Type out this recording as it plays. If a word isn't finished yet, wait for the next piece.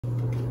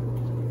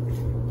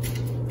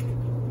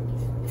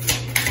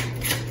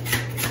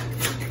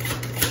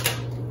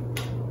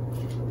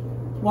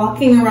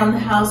walking around the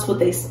house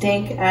with a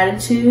stank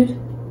attitude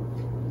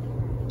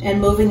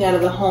and moving out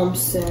of the home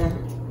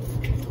soon.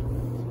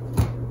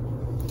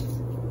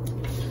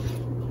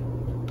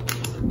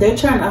 They're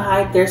trying to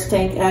hide their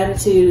stank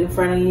attitude in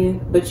front of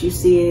you, but you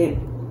see it.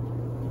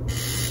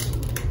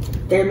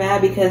 They're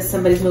mad because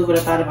somebody's moving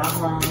up out of a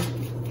home.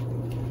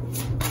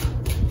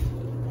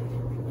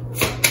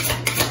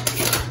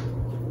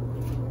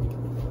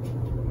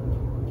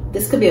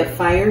 This could be a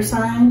fire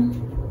sign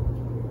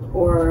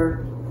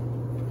or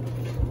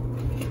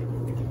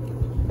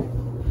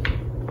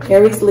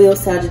Aries, Leo,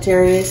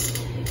 Sagittarius.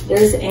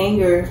 There's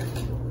anger.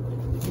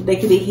 They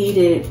could be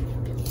heated.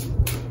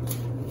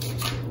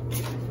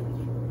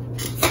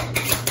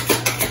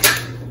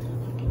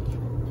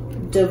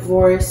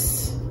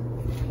 Divorce.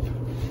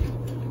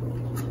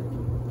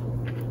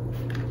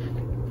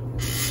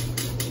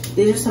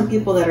 These are some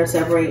people that are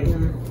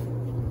separating.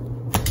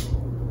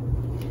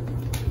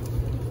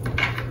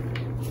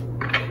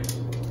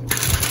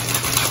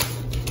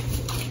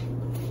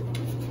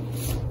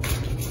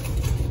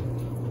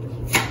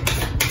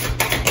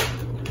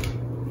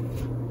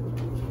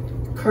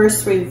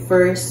 Curse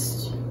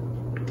reversed.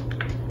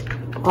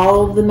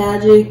 All of the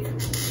magic.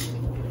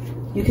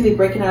 You could be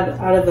breaking out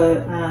of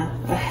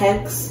a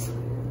hex.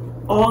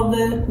 All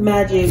the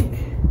magic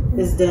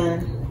is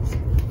done.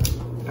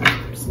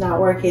 It's not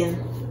working.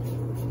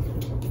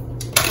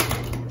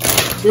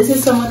 This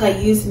is someone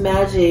that used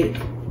magic.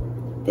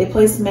 They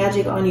placed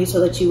magic on you so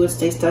that you would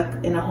stay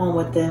stuck in a home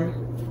with them.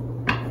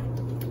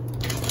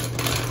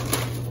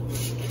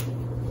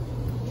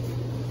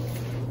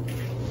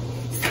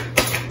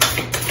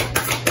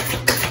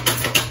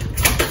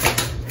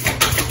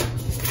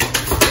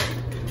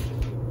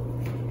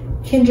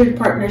 Kindred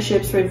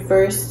partnerships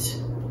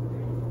reversed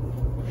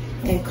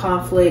and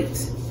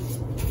conflict.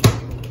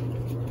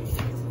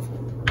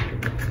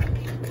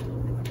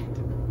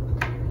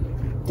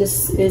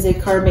 This is a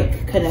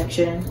karmic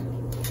connection.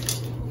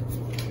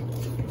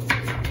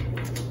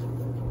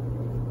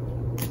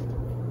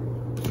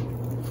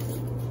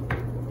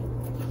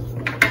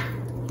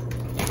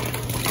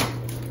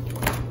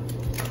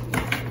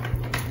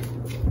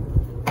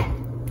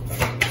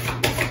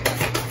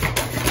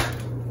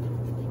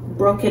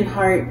 Broken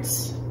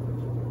hearts.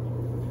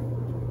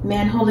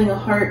 Man holding a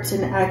heart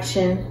in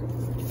action.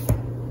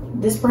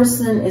 This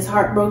person is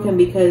heartbroken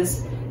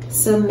because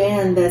some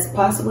man that's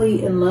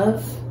possibly in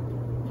love.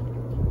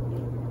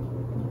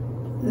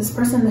 This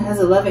person has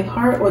a loving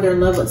heart, or they're in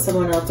love with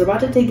someone else. They're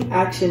about to take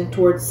action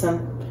towards I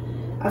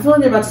feel like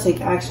they're about to take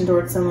action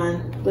towards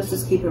someone. Let's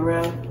just keep it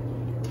real.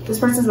 This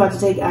person's about to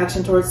take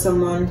action towards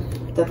someone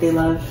that they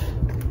love.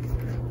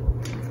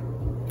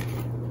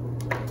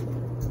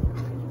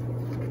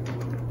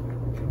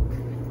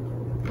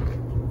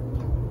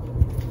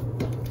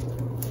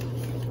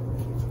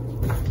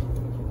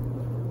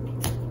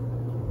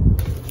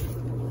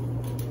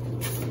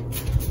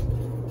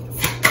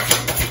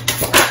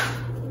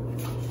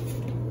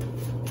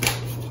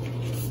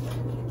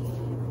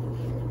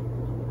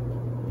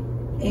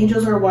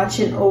 Angels are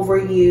watching over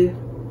you.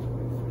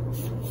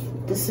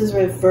 This is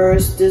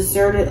reversed.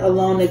 Deserted,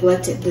 alone,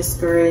 neglected,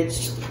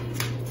 discouraged.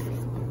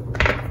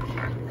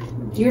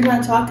 You're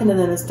not talking to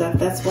them and stuff.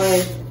 That's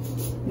why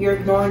you're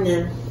ignoring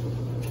them.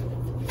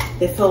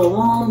 They feel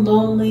alone,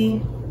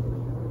 lonely,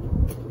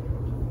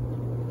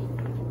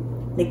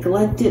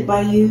 neglected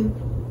by you,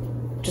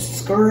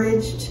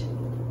 discouraged.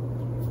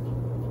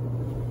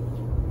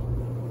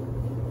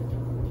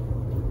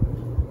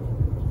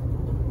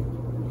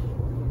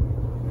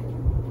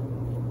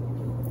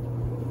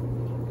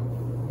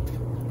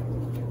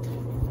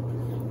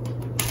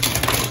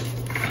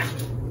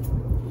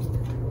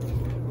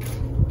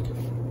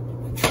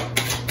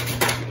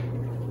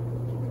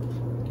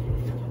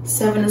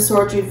 Seven of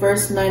Swords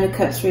reversed, Nine of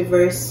Cups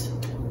reversed,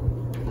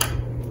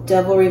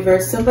 Devil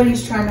reversed.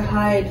 Somebody's trying to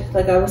hide,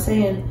 like I was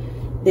saying.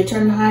 They're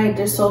trying to hide.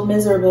 They're so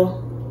miserable.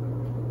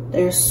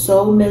 They're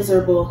so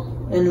miserable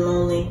and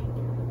lonely,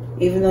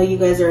 even though you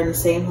guys are in the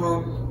same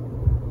home.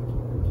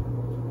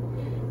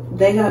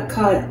 They got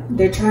caught.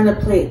 They're trying to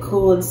play it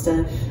cool and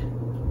stuff.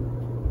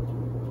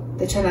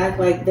 They're trying to act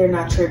like they're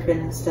not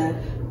tripping and stuff.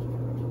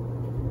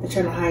 They're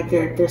trying to hide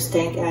their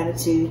stank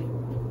attitude.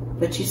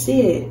 But you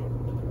see it.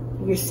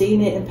 You're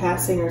seeing it in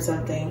passing or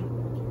something.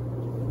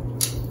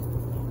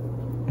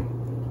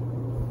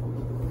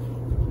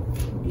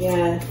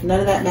 Yeah,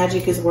 none of that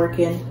magic is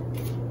working.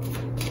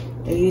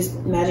 They use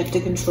magic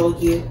to control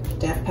you,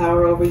 to have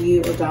power over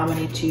you or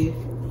dominate you.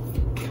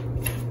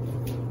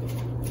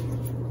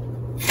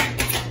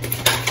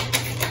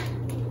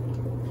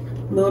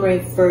 Moon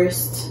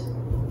reversed,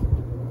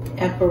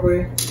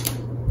 Emperor,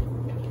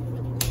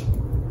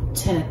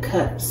 Ten of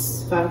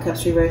Cups, Five of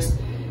Cups reversed.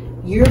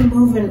 You're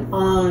moving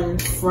on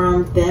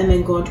from them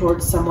and going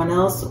towards someone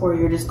else, or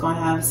you're just going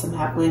to have some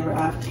happily ever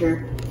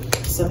after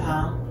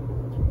somehow.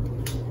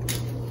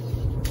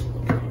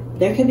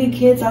 There could be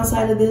kids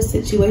outside of this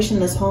situation,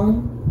 this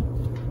home.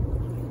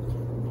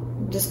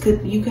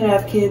 You could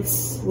have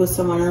kids with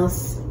someone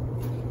else,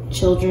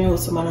 children with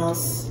someone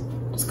else.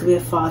 This could be a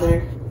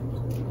father,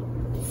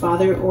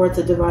 father, or it's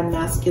a divine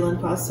masculine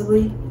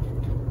possibly,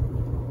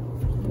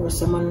 or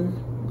someone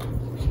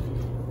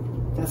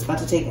that's about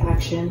to take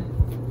action.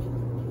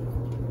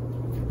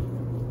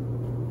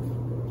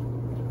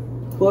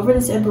 Whoever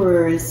this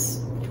Emperor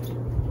is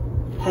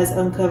has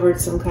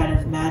uncovered some kind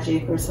of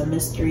magic or some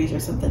mysteries or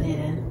something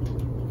hidden.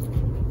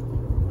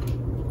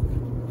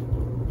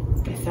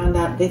 They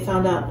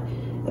found out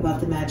about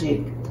the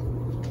magic.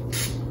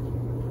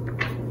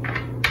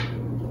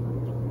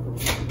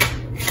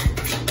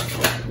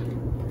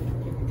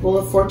 Wheel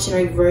of Fortune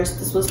reversed.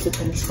 This was to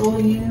control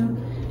you.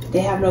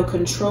 They have no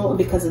control, and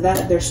because of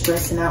that, they're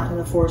stressing out. And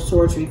the Four of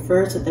Swords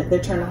reversed. So they're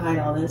trying to hide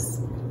all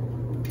this.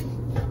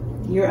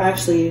 You're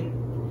actually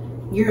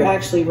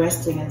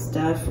resting and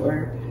stuff,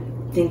 or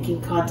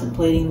thinking,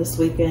 contemplating this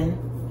weekend.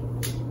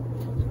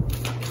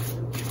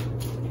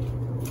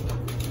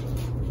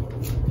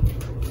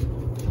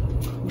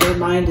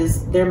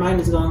 Their mind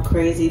is going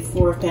crazy.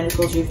 Four of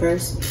Pentacles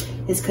reversed.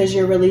 It's because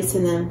you're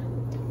releasing them.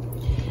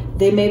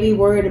 They may be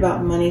worried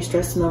about money,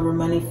 stressing over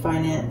money,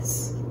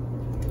 finance.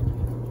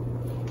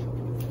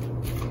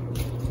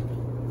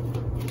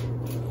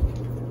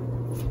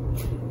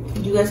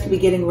 You guys could be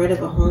getting rid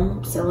of a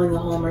home, selling a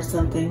home or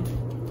something.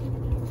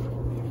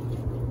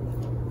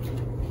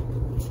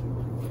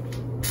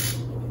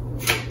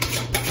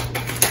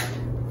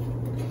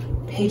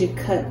 Page of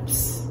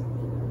Cups,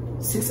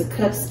 Six of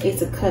Cups,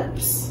 Ace of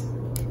Cups.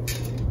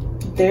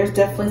 There's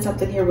definitely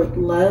something here with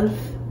love.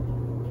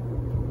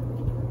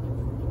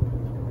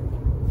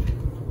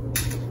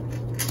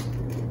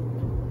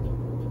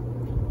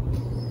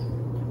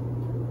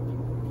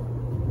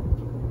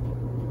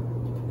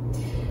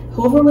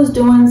 Whoever was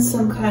doing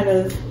some kind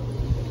of,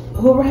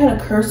 whoever had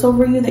a curse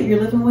over you that you're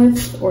living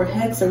with, or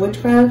hex or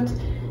witchcraft,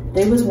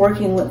 they was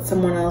working with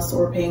someone else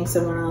or paying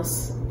someone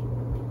else.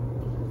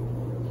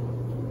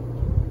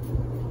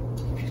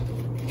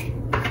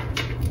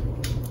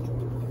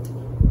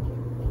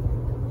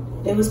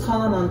 They was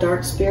calling on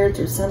dark spirits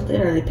or something,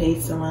 or they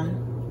paid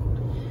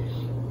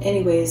someone.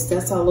 Anyways,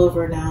 that's all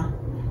over now.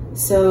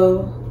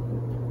 So,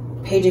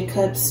 Page of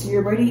Cups,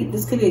 you're ready.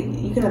 This could be,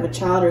 you could have a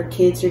child or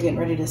kids you're getting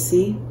ready to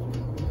see.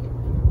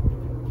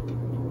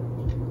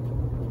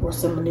 Or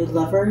some new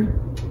lover,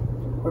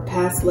 or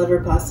past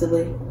lover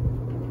possibly.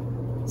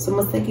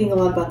 Someone's thinking a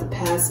lot about the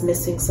past,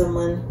 missing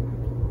someone.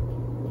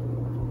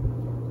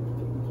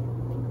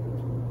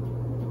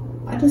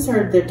 I just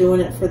heard they're doing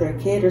it for their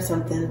kid or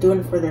something, doing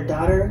it for their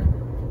daughter.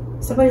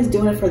 Somebody's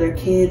doing it for their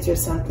kids or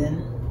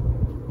something.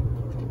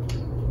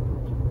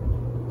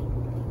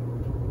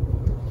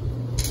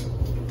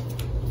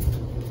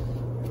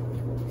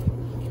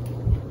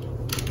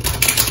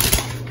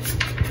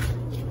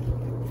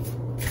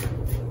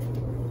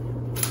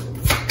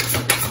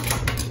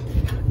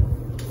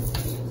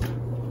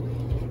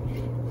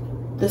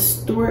 The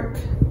stork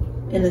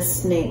and the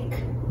snake.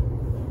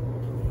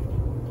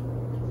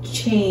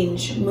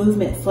 Change,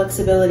 movement,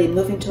 flexibility,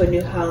 moving to a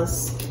new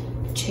house,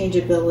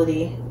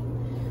 changeability.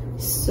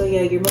 So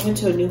yeah, you're moving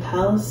to a new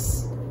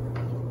house.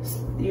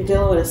 You're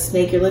dealing with a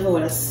snake. You're living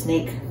with a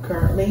snake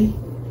currently.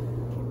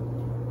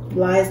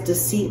 Lies,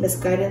 deceit,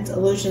 misguidance,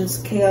 illusions,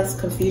 chaos,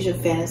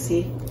 confusion,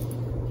 fantasy.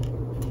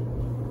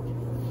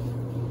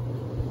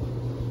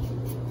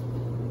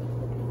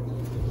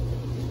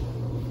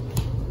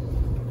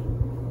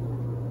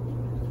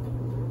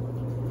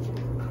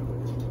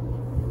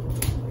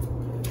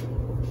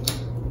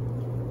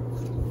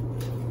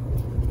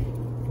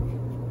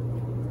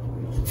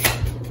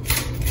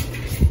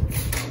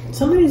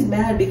 Somebody's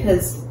mad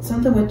because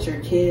something with your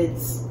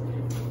kids.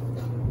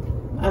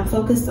 I'm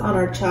focused on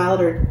our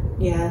child, or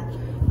yeah,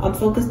 I'm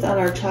focused on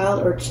our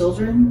child or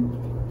children.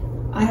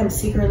 I am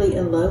secretly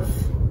in love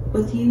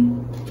with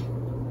you.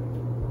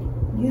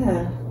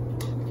 Yeah.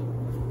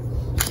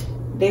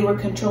 They were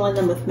controlling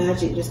them with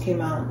magic, just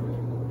came out.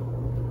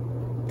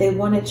 They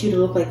wanted you to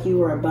look like you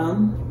were a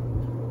bum.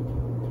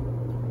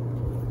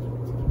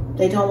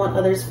 They don't want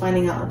others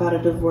finding out about a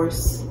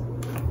divorce.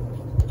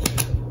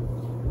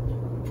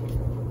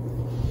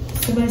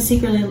 Somebody's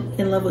secretly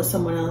in love with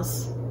someone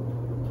else.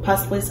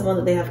 Possibly someone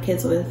that they have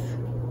kids with.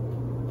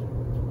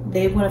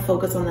 They want to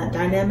focus on that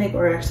dynamic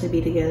or actually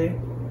be together.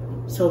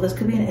 So this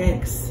could be an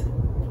ex.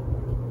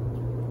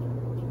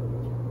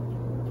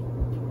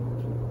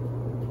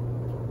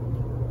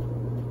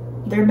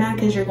 They're mad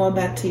because you're going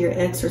back to your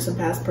ex or some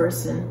past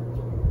person.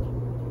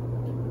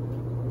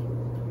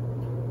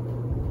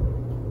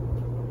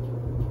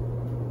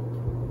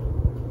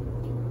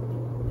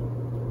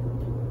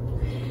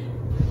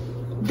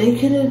 They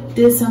could have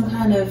did some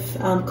kind of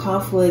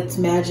conflict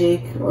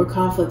magic or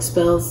conflict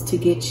spells to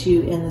get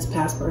you and this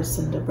past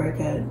person to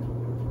break up.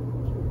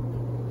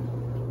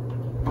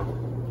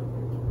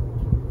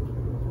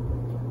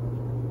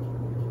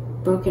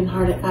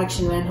 Broken-hearted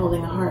action man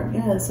holding a heart.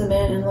 Yeah, it's a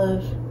man in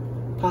love.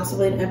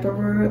 Possibly an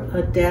emperor,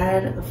 a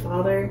dad, a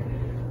father,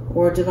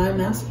 or a divine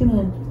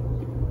masculine.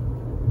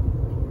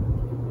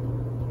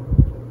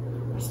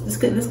 This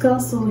could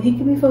also, he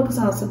could be focused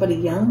on somebody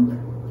young.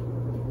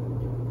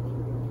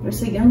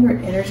 There's a younger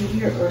energy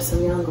here, or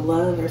some young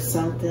love or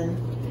something.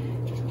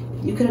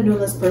 You could have known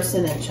this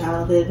person in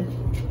childhood.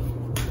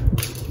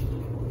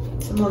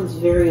 Someone's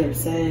very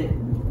upset.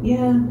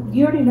 Yeah,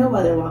 you already know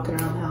why they're walking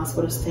around the house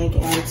with a stank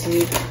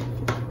attitude.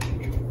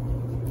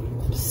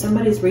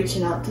 Somebody's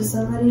reaching out to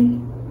somebody.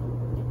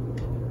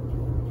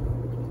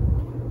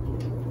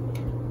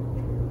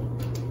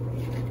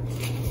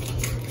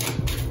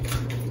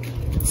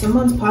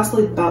 Someone's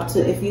possibly about to,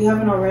 if you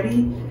haven't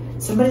already,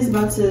 somebody's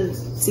about to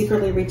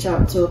secretly reach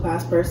out to a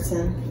past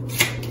person.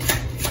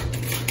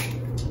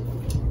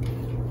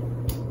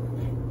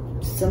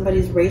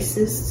 Somebody's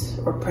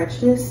racist or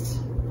prejudiced.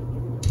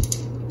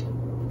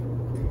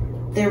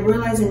 They're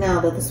realizing now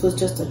that this was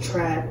just a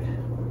trap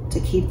to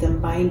keep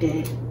them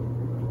binded.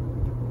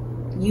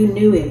 You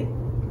knew it.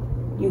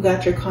 You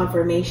got your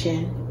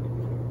confirmation.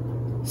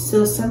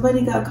 So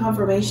somebody got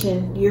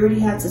confirmation. You already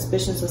had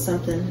suspicions of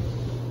something.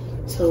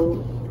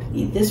 So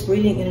this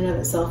reading in and of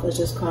itself is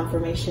just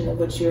confirmation of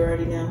what you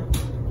already know,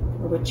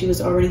 or what you was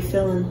already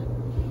feeling.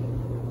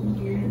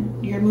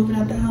 You're moving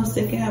out the house.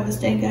 They can have a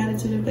stank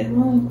attitude if they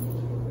want.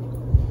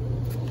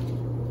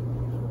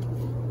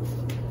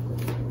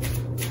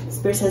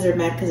 Spirit says they're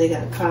mad because they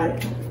got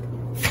caught.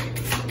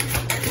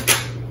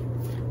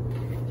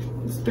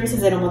 Spirit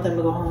says they don't want them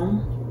to go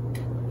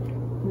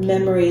home.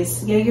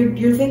 Memories. Yeah,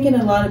 you're thinking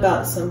a lot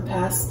about some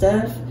past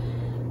stuff.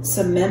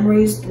 Some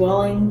memories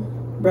dwelling,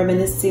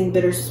 reminiscing,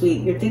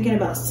 bittersweet. You're thinking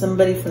about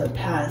somebody from the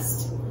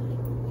past.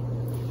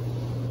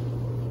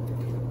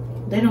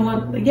 They don't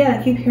want, yeah,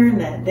 I keep hearing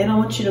that. They don't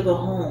want you to go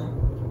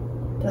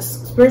home. The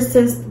Spirit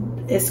says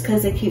it's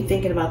because they keep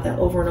thinking about that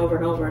over and over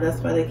and over.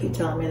 That's why they keep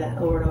telling me that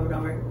over and over and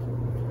over.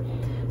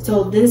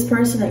 So this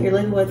person that you're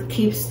living with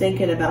keeps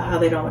thinking about how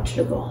they don't want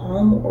you to go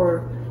home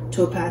or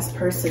to a past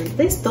person.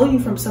 They stole you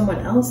from someone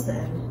else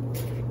then.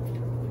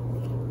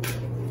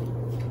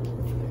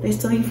 They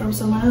stole you from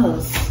someone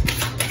else.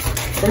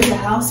 There's a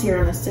house here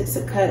on the Six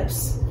of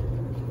Cups.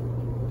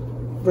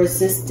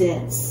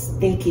 Resistance,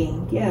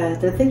 thinking. Yeah,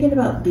 they're thinking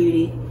about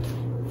beauty.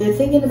 They're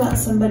thinking about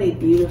somebody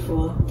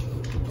beautiful.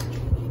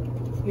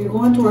 You're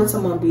going towards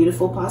someone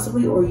beautiful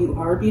possibly, or you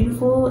are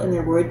beautiful and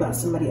they're worried about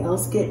somebody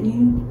else getting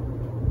you.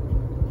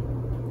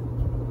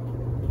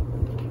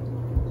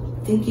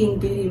 Thinking,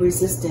 beauty,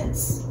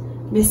 resistance.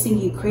 Missing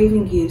you,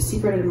 craving you,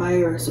 secret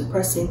admirer,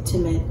 suppressing,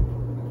 timid.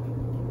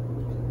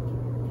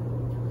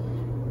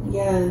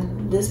 Yeah,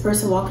 this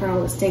person walking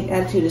around with a stank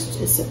attitude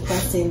is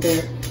suppressing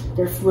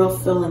their real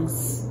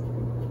feelings.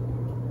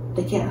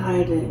 They can't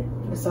hide it.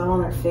 It's all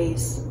on their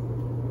face.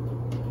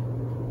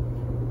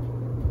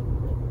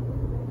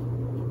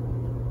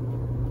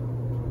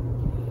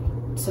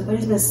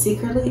 Somebody's been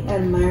secretly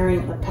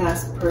admiring a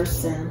past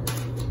person.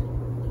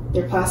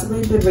 They're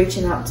possibly been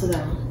reaching out to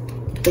them.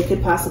 They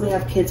could possibly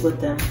have kids with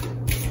them,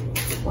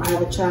 or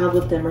have a child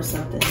with them or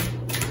something.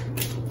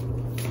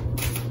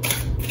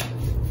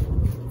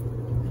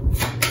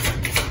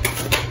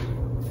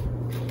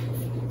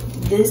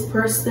 This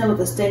person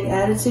with a stank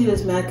attitude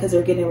is mad because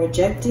they're getting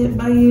rejected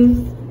by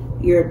you.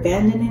 You're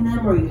abandoning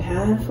them, or you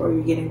have, or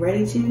you're getting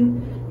ready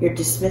to. You're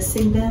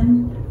dismissing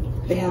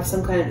them. They have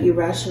some kind of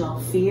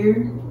irrational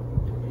fear.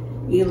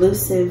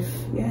 Elusive,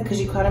 yeah, because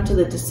you caught them to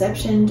the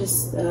deception,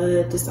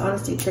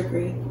 dishonesty,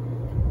 trickery.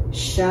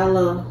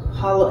 Shallow,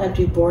 hollow,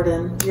 empty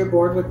boredom. You're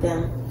bored with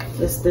them.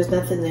 There's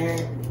nothing there.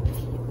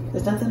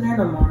 There's nothing there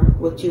no more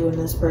with you and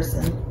this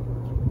person.